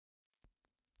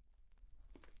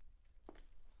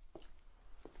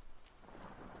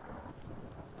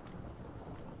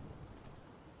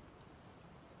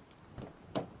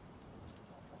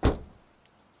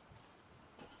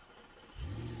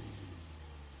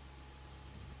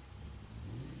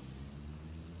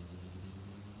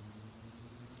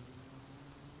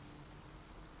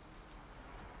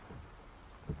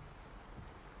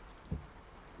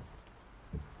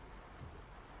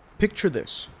Picture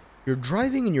this. You're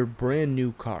driving in your brand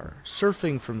new car,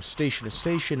 surfing from station to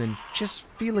station and just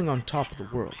feeling on top of the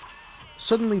world.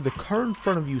 Suddenly, the car in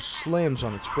front of you slams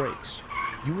on its brakes.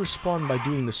 You respond by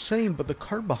doing the same, but the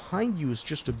car behind you is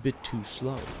just a bit too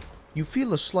slow. You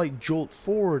feel a slight jolt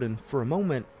forward, and for a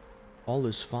moment, all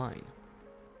is fine.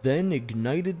 Then,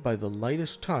 ignited by the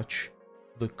lightest touch,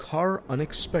 the car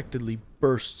unexpectedly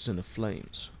bursts into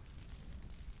flames.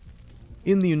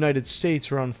 In the United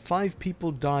States, around 5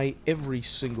 people die every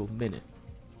single minute.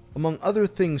 Among other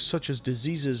things such as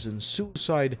diseases and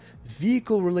suicide,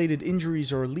 vehicle-related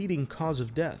injuries are a leading cause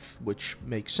of death, which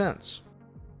makes sense.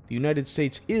 The United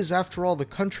States is, after all, the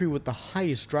country with the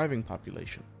highest driving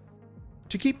population.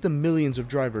 To keep the millions of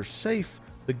drivers safe,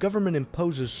 the government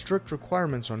imposes strict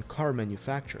requirements on car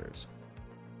manufacturers.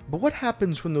 But what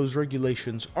happens when those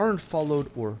regulations aren't followed,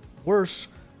 or worse,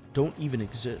 don't even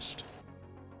exist?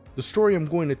 The story I'm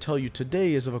going to tell you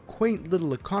today is of a quaint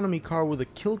little economy car with a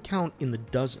kill count in the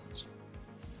dozens.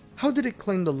 How did it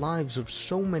claim the lives of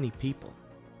so many people?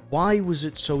 Why was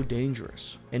it so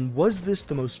dangerous? And was this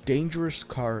the most dangerous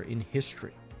car in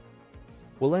history?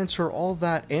 We'll answer all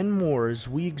that and more as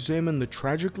we examine the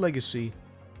tragic legacy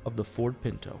of the Ford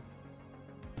Pinto.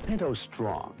 Pinto's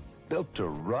strong, built to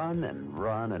run and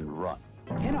run and run.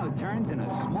 Pinto turns in a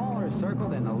smaller circle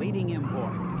than the leading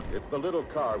import. It's the little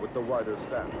car with the wider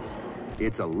stance.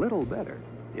 It's a little better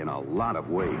in a lot of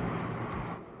ways.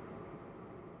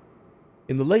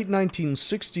 In the late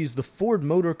 1960s, the Ford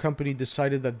Motor Company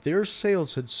decided that their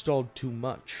sales had stalled too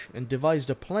much and devised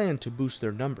a plan to boost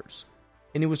their numbers.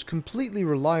 And it was completely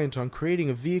reliant on creating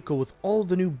a vehicle with all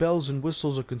the new bells and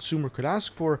whistles a consumer could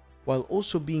ask for, while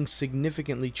also being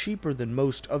significantly cheaper than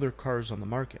most other cars on the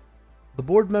market. The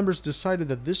board members decided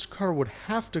that this car would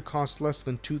have to cost less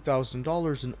than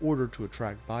 $2,000 in order to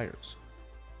attract buyers.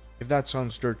 If that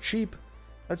sounds dirt cheap,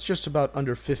 that's just about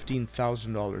under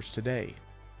 $15,000 today.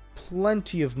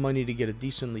 Plenty of money to get a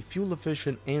decently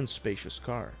fuel-efficient and spacious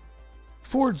car.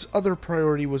 Ford's other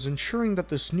priority was ensuring that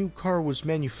this new car was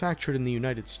manufactured in the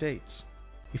United States.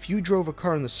 If you drove a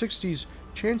car in the 60s,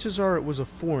 chances are it was a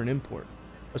foreign import,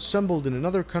 assembled in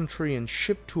another country and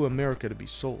shipped to America to be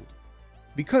sold.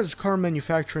 Because car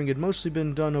manufacturing had mostly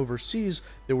been done overseas,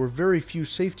 there were very few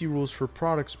safety rules for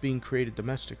products being created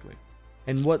domestically.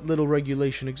 And what little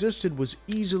regulation existed was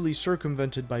easily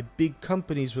circumvented by big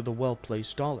companies with a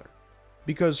well-placed dollar.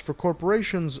 Because for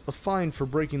corporations, a fine for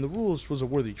breaking the rules was a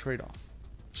worthy trade-off.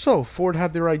 So, Ford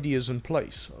had their ideas in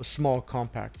place: a small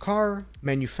compact car,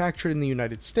 manufactured in the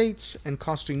United States, and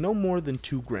costing no more than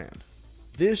 $2,000.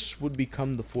 This would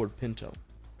become the Ford Pinto,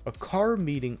 a car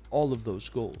meeting all of those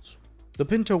goals. The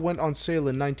Pinto went on sale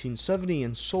in 1970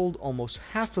 and sold almost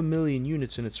 500,000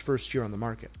 units in its first year on the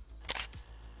market.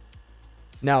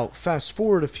 Now, fast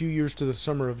forward a few years to the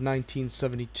summer of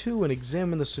 1972 and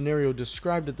examine the scenario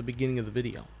described at the beginning of the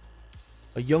video.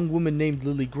 A young woman named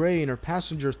Lily Gray and her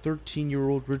passenger,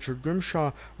 13-year-old Richard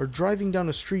Grimshaw, are driving down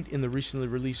a street in the recently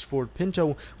released Ford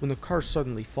Pinto when the car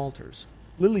suddenly falters.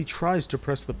 Lily tries to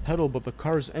press the pedal, but the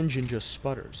car's engine just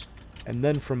sputters. And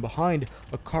then from behind,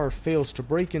 a car fails to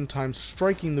brake in time,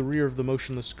 striking the rear of the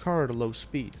motionless car at a low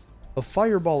speed. A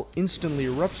fireball instantly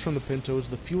erupts from the Pinto as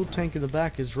the fuel tank in the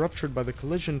back is ruptured by the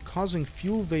collision, causing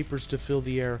fuel vapors to fill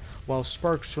the air, while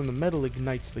sparks from the metal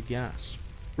ignites the gas.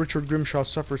 Richard Grimshaw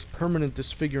suffers permanent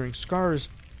disfiguring scars,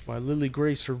 while Lily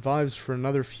Gray survives for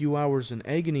another few hours in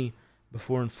agony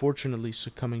before unfortunately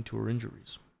succumbing to her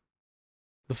injuries.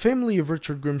 The family of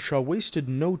Richard Grimshaw wasted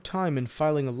no time in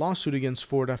filing a lawsuit against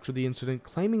Ford after the incident,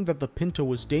 claiming that the Pinto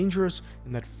was dangerous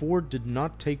and that Ford did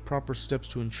not take proper steps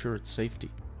to ensure its safety.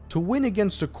 To win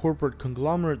against a corporate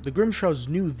conglomerate, the Grimshaws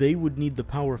knew they would need the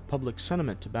power of public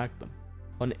sentiment to back them.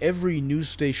 On every news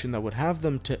station that would have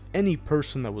them, to any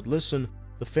person that would listen,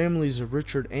 the families of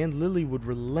Richard and Lily would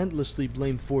relentlessly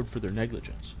blame Ford for their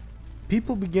negligence.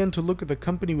 People began to look at the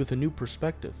company with a new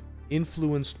perspective,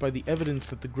 influenced by the evidence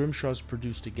that the Grimshaws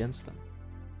produced against them.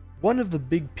 One of the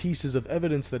big pieces of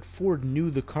evidence that Ford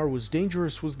knew the car was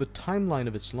dangerous was the timeline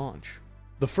of its launch.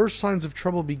 The first signs of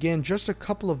trouble began just a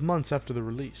couple of months after the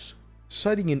release.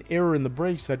 Citing an error in the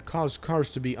brakes that caused cars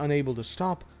to be unable to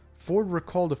stop, Ford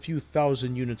recalled a few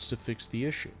thousand units to fix the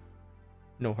issue.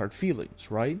 No hard feelings,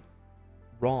 right?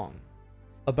 Wrong.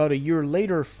 About a year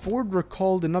later, Ford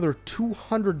recalled another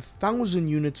 200,000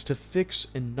 units to fix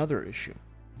another issue.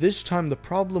 This time the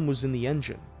problem was in the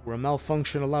engine, where a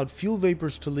malfunction allowed fuel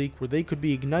vapors to leak where they could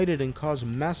be ignited and cause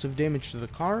massive damage to the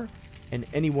car and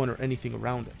anyone or anything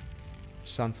around it.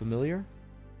 Sound familiar?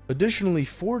 Additionally,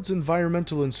 Ford's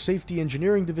Environmental and Safety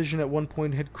Engineering Division at one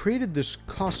point had created this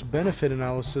cost-benefit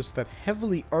analysis that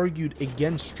heavily argued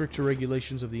against stricter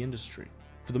regulations of the industry.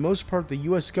 For the most part, the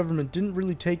US government didn't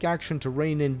really take action to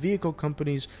rein in vehicle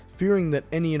companies, fearing that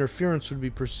any interference would be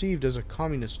perceived as a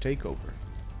communist takeover.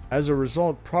 As a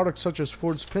result, products such as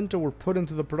Ford's Pinto were put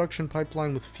into the production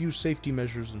pipeline with few safety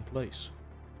measures in place.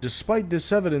 Despite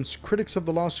this evidence, critics of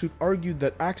the lawsuit argued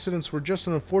that accidents were just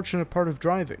an unfortunate part of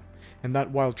driving, and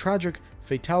that while tragic,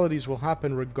 fatalities will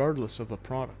happen regardless of the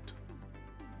product.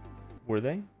 Were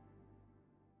they?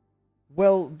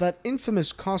 Well, that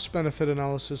infamous cost-benefit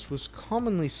analysis was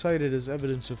commonly cited as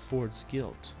evidence of Ford's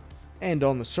guilt. And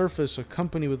on the surface, a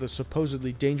company with a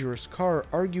supposedly dangerous car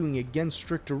arguing against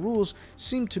stricter rules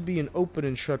seemed to be an open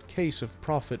and shut case of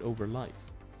profit over life.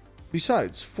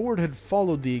 Besides, Ford had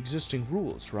followed the existing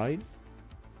rules, right?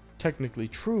 Technically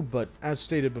true, but as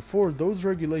stated before, those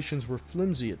regulations were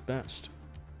flimsy at best.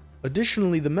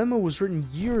 Additionally, the memo was written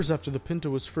years after the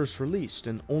Pinto was first released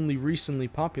and only recently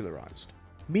popularized,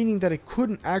 meaning that it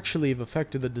couldn't actually have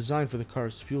affected the design for the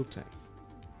car's fuel tank.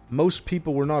 Most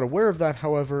people were not aware of that,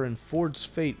 however, and Ford's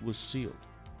fate was sealed.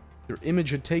 Their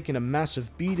image had taken a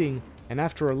massive beating, and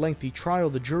after a lengthy trial,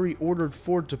 the jury ordered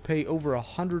Ford to pay over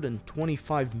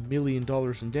 $125 million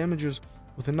in damages,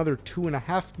 with another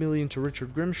 $2.5 million to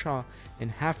Richard Grimshaw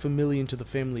and $500,000 to the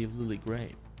family of Lily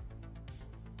Gray.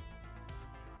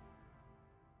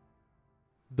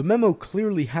 The memo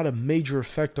clearly had a major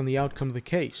effect on the outcome of the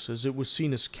case, as it was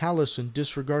seen as callous and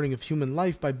disregarding of human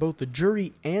life by both the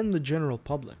jury and the general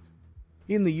public.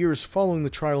 In the years following the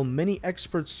trial, many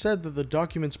experts said that the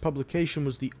document's publication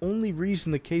was the only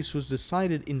reason the case was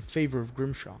decided in favor of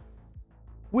Grimshaw.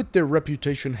 With their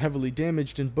reputation heavily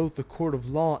damaged in both the court of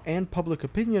law and public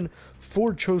opinion,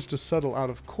 Ford chose to settle out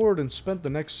of court and spent the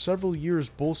next several years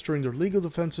bolstering their legal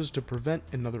defenses to prevent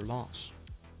another loss.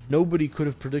 Nobody could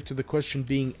have predicted the question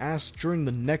being asked during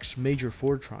the next major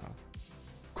Ford trial.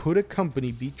 Could a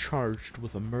company be charged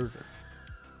with a murder?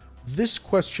 This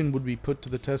question would be put to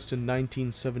the test in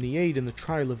 1978 in the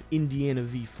trial of Indiana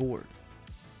v. Ford.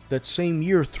 That same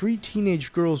year, 3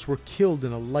 teenage girls were killed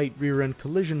in a light rear-end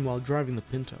collision while driving the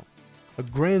Pinto. A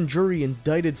grand jury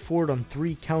indicted Ford on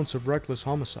 3 counts of reckless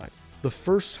homicide, the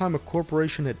first time a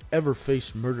corporation had ever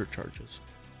faced murder charges.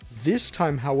 This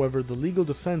time, however, the legal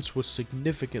defense was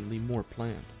significantly more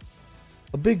planned.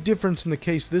 A big difference in the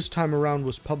case this time around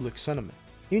was public sentiment.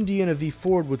 Indiana v.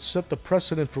 Ford would set the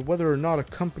precedent for whether or not a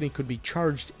company could be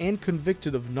charged and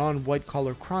convicted of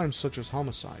non-white-collar crimes such as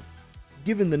homicide.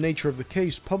 Given the nature of the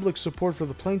case, public support for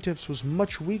the plaintiffs was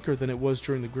much weaker than it was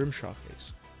during the Grimshaw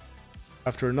case.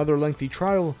 After another lengthy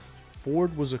trial,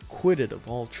 Ford was acquitted of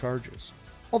all charges.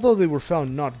 Although they were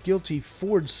found not guilty,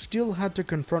 Ford still had to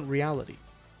confront reality.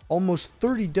 Almost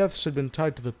 30 deaths had been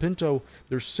tied to the Pinto,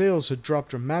 their sales had dropped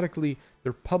dramatically,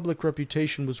 their public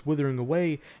reputation was withering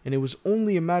away, and it was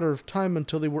only a matter of time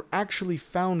until they were actually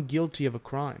found guilty of a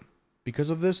crime. Because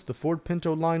of this, the Ford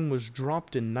Pinto line was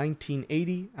dropped in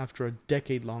 1980 after a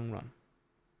decade-long run.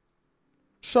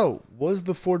 So, was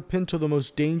the Ford Pinto the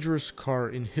most dangerous car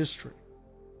in history?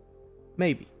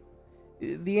 Maybe.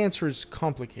 The answer is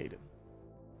complicated.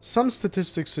 Some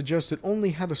statistics suggest it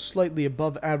only had a slightly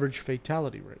above average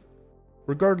fatality rate.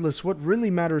 Regardless, what really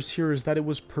matters here is that it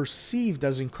was perceived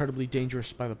as incredibly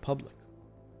dangerous by the public.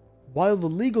 While the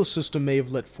legal system may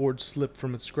have let Ford slip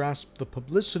from its grasp, the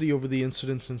publicity over the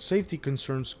incidents and safety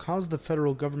concerns caused the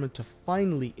federal government to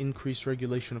finally increase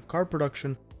regulation of car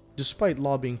production, despite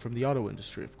lobbying from the auto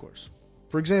industry, of course.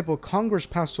 For example, Congress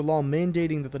passed a law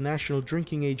mandating that the national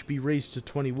drinking age be raised to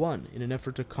 21 in an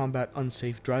effort to combat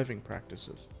unsafe driving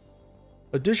practices.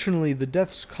 Additionally, the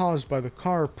deaths caused by the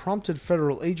car prompted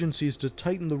federal agencies to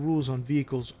tighten the rules on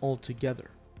vehicles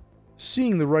altogether.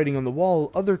 Seeing the writing on the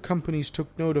wall, other companies took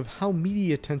note of how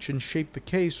media attention shaped the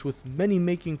case, with many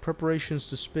making preparations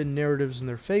to spin narratives in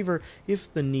their favor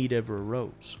if the need ever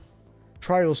arose.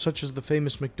 Trials such as the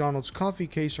famous McDonald's coffee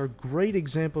case are great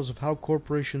examples of how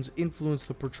corporations influence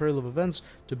the portrayal of events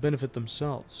to benefit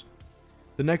themselves.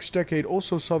 The next decade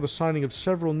also saw the signing of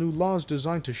several new laws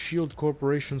designed to shield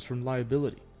corporations from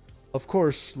liability, of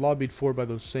course lobbied for by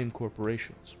those same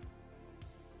corporations.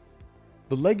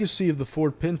 The legacy of the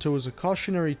Ford Pinto is a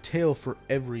cautionary tale for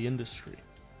every industry,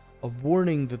 a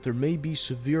warning that there may be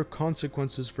severe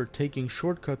consequences for taking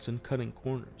shortcuts and cutting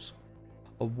corners,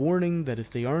 a warning that if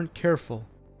they aren't careful,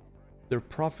 their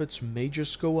profits may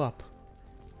just go up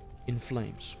in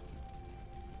flames.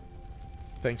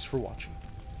 Thanks for watching.